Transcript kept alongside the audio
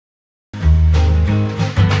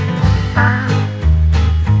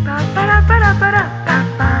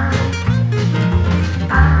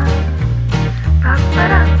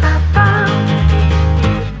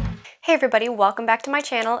everybody, welcome back to my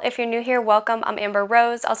channel. If you're new here, welcome. I'm Amber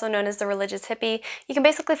Rose, also known as the Religious Hippie. You can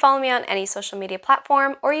basically follow me on any social media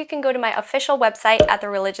platform, or you can go to my official website at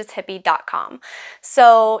thereligioushippie.com.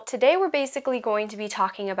 So today we're basically going to be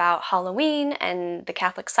talking about Halloween and the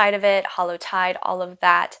Catholic side of it, Hallowtide, all of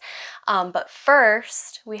that. But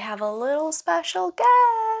first, we have a little special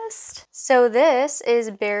guest. So this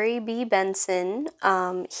is Barry B. Benson.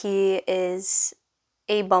 He is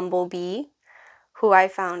a bumblebee who I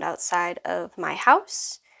found outside of my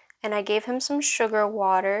house, and I gave him some sugar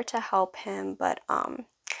water to help him, but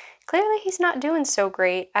clearly he's not doing so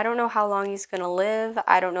great. I don't know how long he's gonna live.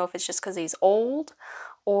 I don't know if it's just because he's old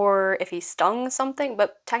or if he stung something,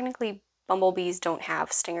 but technically bumblebees don't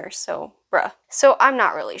have stingers, so bruh. So I'm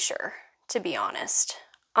not really sure, to be honest.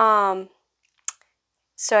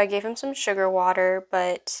 So I gave him some sugar water,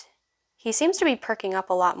 but he seems to be perking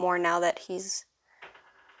up a lot more now that he's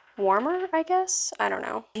warmer, I guess? I don't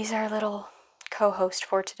know. He's our little co-host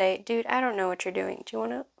for today. Dude, I don't know what you're doing. Do you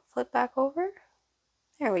want to flip back over?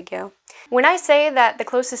 There we go. When I say that the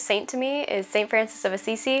closest saint to me is St. Francis of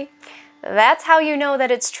Assisi, that's how you know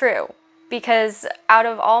that it's true. Because out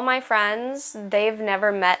of all my friends, they've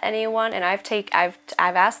never met anyone, and I've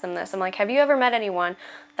asked them this. I'm like, have you ever met anyone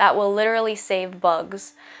that will literally save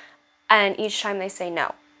bugs? And each time they say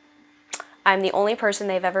no. I'm the only person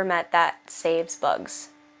they've ever met that saves bugs.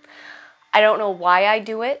 I don't know why I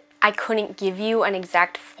do it. I couldn't give you an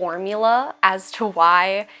exact formula as to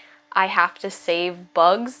why I have to save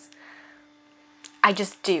bugs. I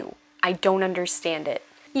just do. I don't understand it.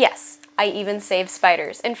 Yes, I even save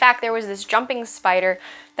spiders. In fact, there was this jumping spider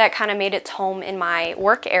that kind of made its home in my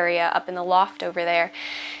work area up in the loft over there.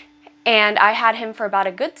 And I had him for about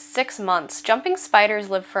a good 6 months. Jumping spiders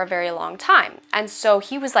live for a very long time. And so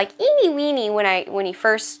he was like eeny weeny when he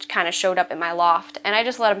first kind of showed up in my loft. And I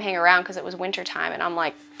just let him hang around because it was winter time. And I'm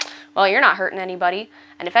like, well, you're not hurting anybody.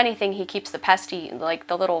 And if anything, he keeps the pesky, like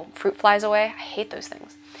the little fruit flies away. I hate those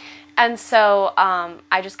things. And so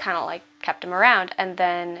I just kind of like kept him around. And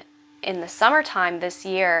then in the summertime this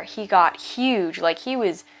year, he got huge. Like he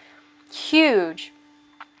was huge.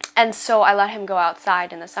 And so I let him go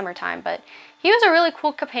outside in the summertime, but he was a really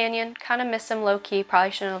cool companion. Kind of miss him low-key.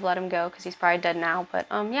 Probably shouldn't have let him go because he's probably dead now, but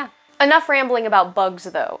yeah. Enough rambling about bugs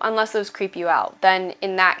though, unless those creep you out. Then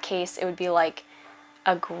in that case, it would be like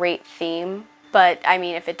a great theme. But I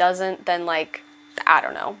mean, if it doesn't, then like, I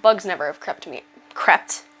don't know. Bugs never have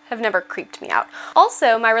have never creeped me out.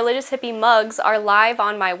 Also, my Religious Hippie mugs are live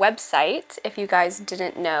on my website, if you guys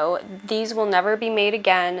didn't know. These will never be made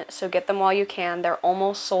again, so get them while you can. They're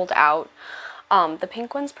almost sold out. The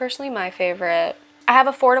pink one's personally my favorite. I have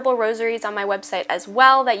affordable rosaries on my website as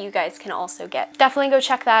well that you guys can also get. Definitely go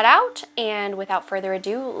check that out, and without further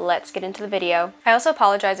ado, let's get into the video. I also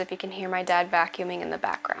apologize if you can hear my dad vacuuming in the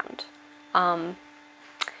background.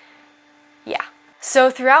 Yeah.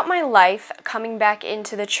 So throughout my life, coming back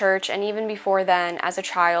into the church, and even before then as a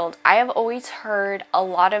child, I have always heard a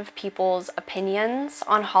lot of people's opinions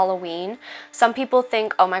on Halloween. Some people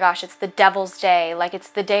think, oh my gosh, it's the devil's day, like it's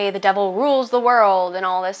the day the devil rules the world and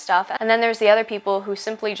all this stuff. And then there's the other people who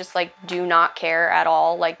simply just like do not care at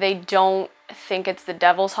all. Like they don't think it's the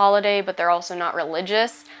devil's holiday, but they're also not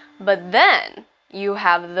religious. But then you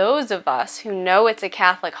have those of us who know it's a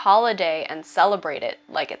Catholic holiday and celebrate it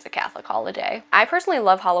like it's a Catholic holiday. I personally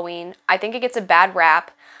love Halloween. I think it gets a bad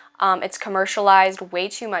rap. It's commercialized way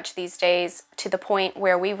too much these days to the point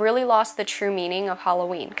where we've really lost the true meaning of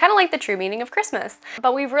Halloween. Kind of like the true meaning of Christmas.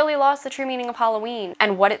 But we've really lost the true meaning of Halloween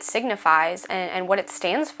and what it signifies and what it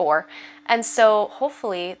stands for. And so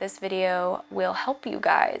hopefully this video will help you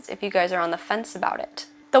guys if you guys are on the fence about it.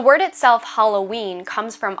 The word itself, Halloween,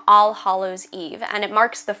 comes from All Hallows Eve, and it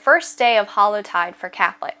marks the first day of Hallowtide for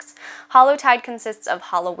Catholics. Hallowtide consists of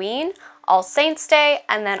Halloween, All Saints' Day,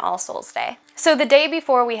 and then All Souls' Day. So the day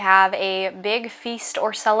before we have a big feast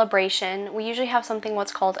or celebration, we usually have something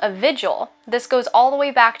what's called a vigil. This goes all the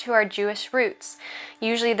way back to our Jewish roots.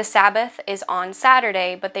 Usually the Sabbath is on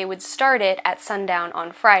Saturday, but they would start it at sundown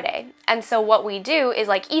on Friday. And so what we do is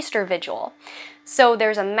like Easter vigil. So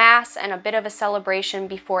there's a mass and a bit of a celebration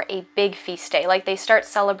before a big feast day. Like they start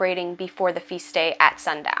celebrating before the feast day at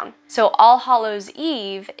sundown. So All Hallows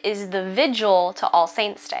Eve is the vigil to All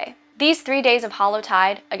Saints' Day. These 3 days of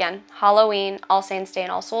Hallowtide, again, Halloween, All Saints' Day, and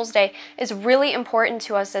All Souls' Day, is really important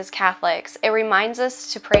to us as Catholics. It reminds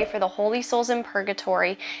us to pray for the holy souls in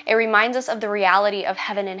purgatory. It reminds us of the reality of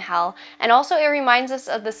heaven and hell. And also it reminds us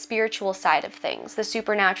of the spiritual side of things, the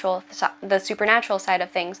supernatural side of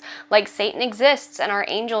things, like Satan exists and our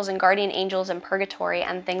angels and guardian angels in purgatory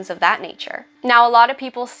and things of that nature. Now, a lot of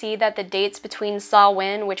people see that the dates between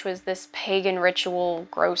Samhain, which was this pagan ritual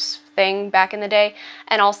gross thing back in the day,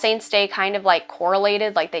 and All Saints Day kind of like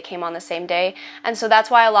correlated, like they came on the same day. And so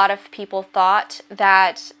that's why a lot of people thought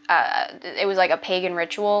that it was like a pagan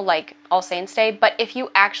ritual, like All Saints Day. But if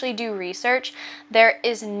you actually do research, there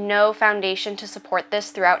is no foundation to support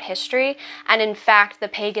this throughout history. And in fact, the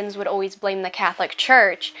pagans would always blame the Catholic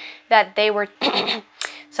Church that they were...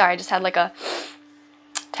 Sorry, I just had like a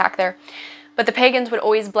tack there. But the pagans would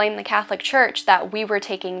always blame the Catholic Church that we were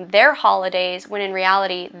taking their holidays when in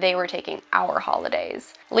reality they were taking our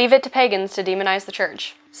holidays. Leave it to pagans to demonize the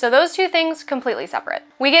church. So those two things completely separate.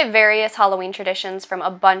 We get various Halloween traditions from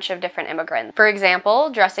a bunch of different immigrants. For example,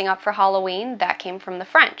 dressing up for Halloween, that came from the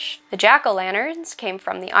French. The jack-o'-lanterns came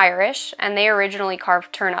from the Irish, and they originally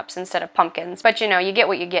carved turnips instead of pumpkins. But you know, you get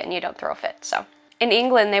what you get and you don't throw a fit, so. In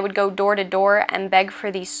England, they would go door to door and beg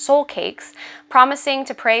for these soul cakes, promising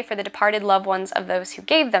to pray for the departed loved ones of those who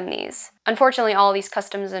gave them these. Unfortunately, all these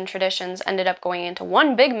customs and traditions ended up going into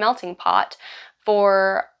one big melting pot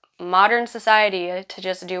for modern society to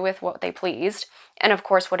just do with what they pleased. And of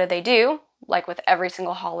course, what did they do? Like with every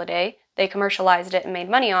single holiday, they commercialized it and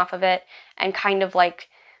made money off of it and kind of like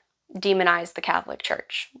demonized the Catholic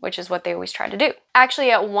Church, which is what they always try to do.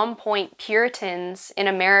 Actually, at one point, Puritans in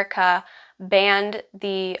America banned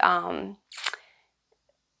they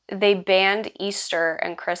banned Easter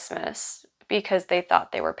and Christmas because they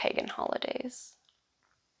thought they were pagan holidays.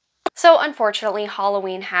 So unfortunately,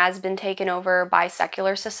 Halloween has been taken over by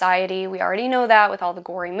secular society. We already know that with all the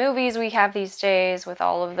gory movies we have these days, with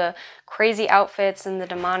all of the crazy outfits and the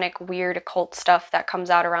demonic, weird, occult stuff that comes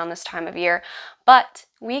out around this time of year. But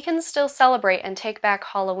we can still celebrate and take back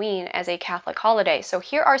Halloween as a Catholic holiday. So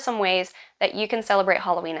here are some ways that you can celebrate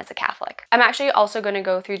Halloween as a Catholic. I'm actually also going to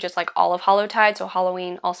go through just like all of Hallowtide, so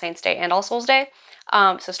Halloween, All Saints Day, and All Souls Day.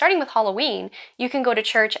 So starting with Halloween, you can go to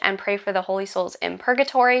church and pray for the holy souls in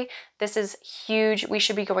purgatory. This is huge. We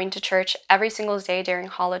should be going to church every single day during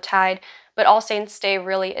Hallowtide, but All Saints Day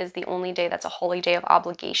really is the only day that's a holy day of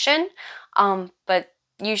obligation, but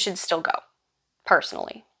you should still go,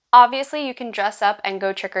 personally. Obviously, you can dress up and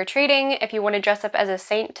go trick-or-treating. If you want to dress up as a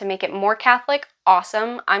saint to make it more Catholic,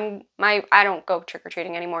 awesome. I don't go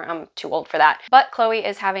trick-or-treating anymore. I'm too old for that. But Chloe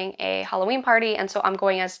is having a Halloween party, and so I'm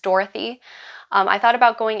going as Dorothy. I thought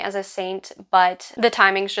about going as a saint, but the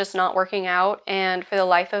timing's just not working out, and for the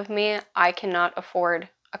life of me, I cannot afford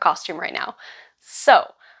a costume right now.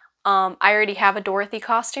 So, I already have a Dorothy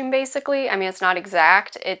costume, basically. I mean, it's not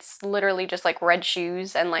exact. It's literally just like red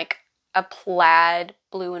shoes and like a plaid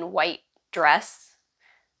blue and white dress.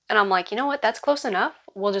 And I'm like, you know what, that's close enough.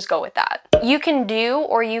 We'll just go with that. You can do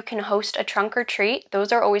or you can host a trunk or treat.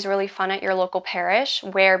 Those are always really fun at your local parish,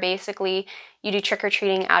 where basically you do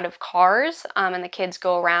trick-or-treating out of cars, and the kids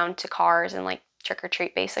go around to cars and like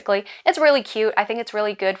trick-or-treat basically. It's really cute. I think it's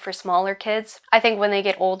really good for smaller kids. I think when they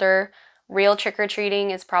get older, real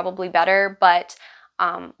trick-or-treating is probably better, but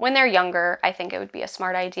when they're younger, I think it would be a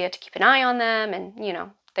smart idea to keep an eye on them and, you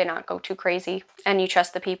know, they not go too crazy, and you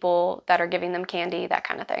trust the people that are giving them candy, that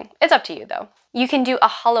kind of thing. It's up to you though. You can do a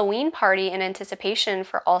Halloween party in anticipation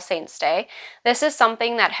for All Saints Day. This is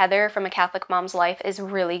something that Heather from A Catholic Mom's Life is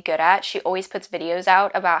really good at. She always puts videos out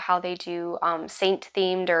about how they do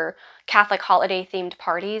saint-themed or Catholic holiday-themed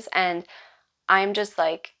parties, and I'm just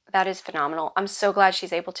like, that is phenomenal. I'm so glad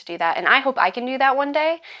she's able to do that, and I hope I can do that one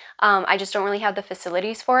day. I just don't really have the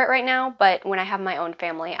facilities for it right now, but when I have my own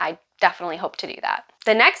family, I definitely hope to do that.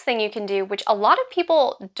 The next thing you can do, which a lot of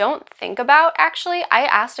people don't think about actually, I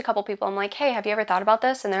asked a couple people, I'm like, hey, have you ever thought about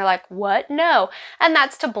this? And they're like, what? No. And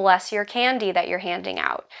that's to bless your candy that you're handing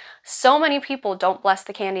out. So many people don't bless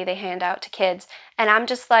the candy they hand out to kids, and I'm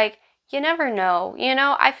just like, you never know. You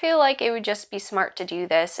know, I feel like it would just be smart to do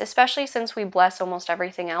this, especially since we bless almost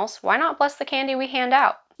everything else. Why not bless the candy we hand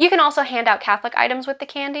out? You can also hand out Catholic items with the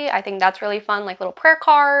candy. I think that's really fun, like little prayer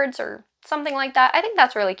cards or something like that. I think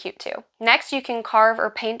that's really cute too. Next, you can carve or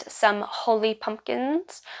paint some holy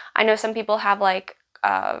pumpkins. I know some people have like,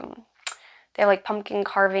 they like pumpkin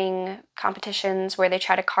carving competitions where they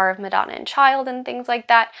try to carve Madonna and Child and things like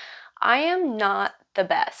that. I am not the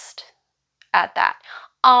best at that.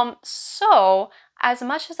 So as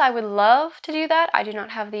much as I would love to do that, I do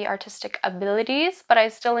not have the artistic abilities, but I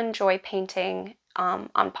still enjoy painting on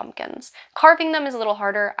pumpkins. Carving them is a little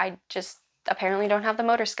harder. I just apparently don't have the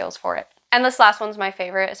motor skills for it. And this last one's my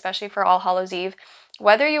favorite, especially for All Hallows Eve.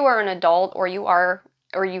 Whether you are an adult or you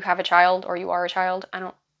have a child or you are a child,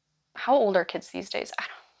 how old are kids these days? I don't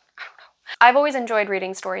know. I've always enjoyed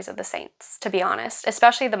reading stories of the saints, to be honest,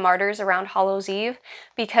 especially the martyrs around Hallows Eve,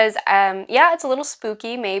 because yeah, it's a little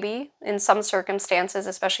spooky maybe in some circumstances,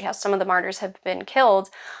 especially how some of the martyrs have been killed,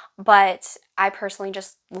 but I personally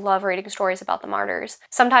just love reading stories about the martyrs.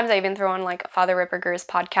 Sometimes I even throw on like Father Ripperger's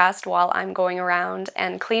podcast while I'm going around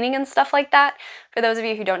and cleaning and stuff like that. For those of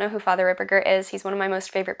you who don't know who Father Ripperger is, he's one of my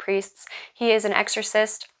most favorite priests. He is an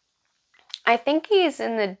exorcist. I think he's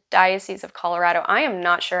in the Diocese of Colorado. I am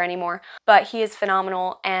not sure anymore, but he is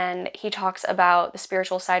phenomenal, and he talks about the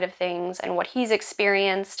spiritual side of things and what he's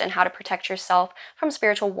experienced and how to protect yourself from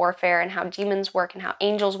spiritual warfare and how demons work and how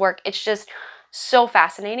angels work. It's just so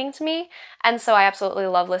fascinating to me, and so I absolutely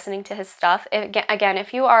love listening to his stuff. Again,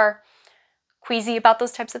 if you are queasy about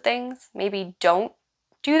those types of things, maybe don't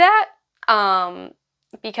do that,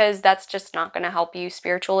 because that's just not going to help you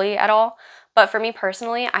spiritually at all. But for me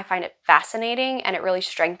personally, I find it fascinating, and it really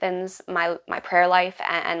strengthens my prayer life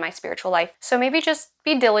and my spiritual life. So maybe just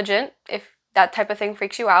be diligent if that type of thing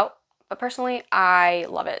freaks you out. But personally, I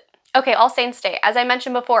love it. Okay, All Saints Day. As I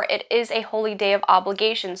mentioned before, it is a holy day of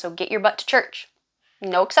obligation, so get your butt to church.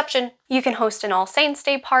 No exception. You can host an All Saints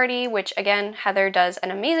Day party, which again, Heather does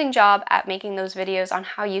an amazing job at making those videos on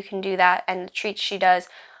how you can do that and the treats she does.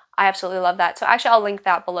 I absolutely love that. So actually I'll link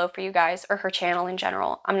that below for you guys, or her channel in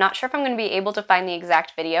general. I'm not sure if I'm going to be able to find the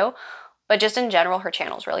exact video, but just in general, her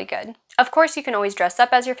channel is really good. Of course, you can always dress up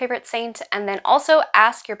as your favorite saint, and then also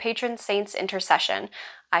ask your patron saint's intercession.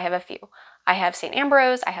 I have a few. I have St.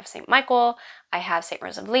 Ambrose, I have St. Michael, I have St.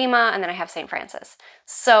 Rose of Lima, and then I have St. Francis.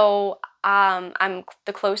 So I'm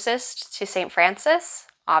the closest to St. Francis,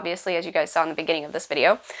 obviously, as you guys saw in the beginning of this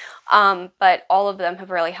video, but all of them have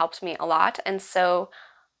really helped me a lot, and so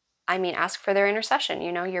I mean, ask for their intercession,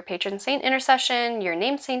 you know, your patron saint intercession, your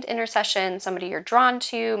named saint intercession, somebody you're drawn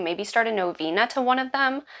to, maybe start a novena to one of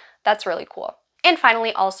them. That's really cool. And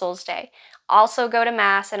finally, All Souls Day. Also go to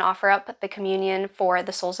Mass and offer up the communion for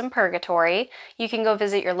the souls in purgatory. You can go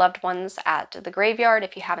visit your loved ones at the graveyard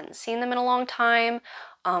if you haven't seen them in a long time.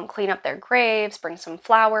 Clean up their graves, bring some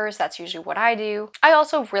flowers. That's usually what I do. I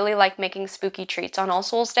also really like making spooky treats on All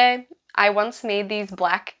Souls Day. I once made these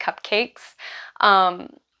black cupcakes.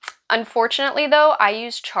 Unfortunately though, I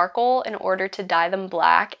used charcoal in order to dye them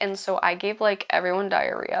black, and so I gave like everyone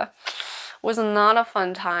diarrhea. Was not a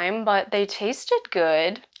fun time, but they tasted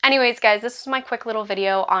good. Anyways, guys, this was my quick little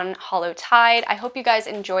video on Hallowtide. I hope you guys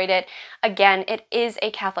enjoyed it. Again, it is a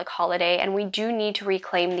Catholic holiday, and we do need to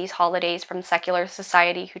reclaim these holidays from secular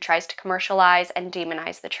society who tries to commercialize and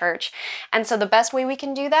demonize the church. And so the best way we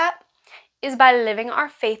can do that is by living our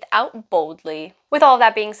faith out boldly. With all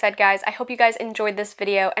that being said, guys, I hope you guys enjoyed this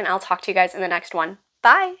video, and I'll talk to you guys in the next one.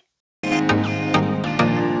 Bye!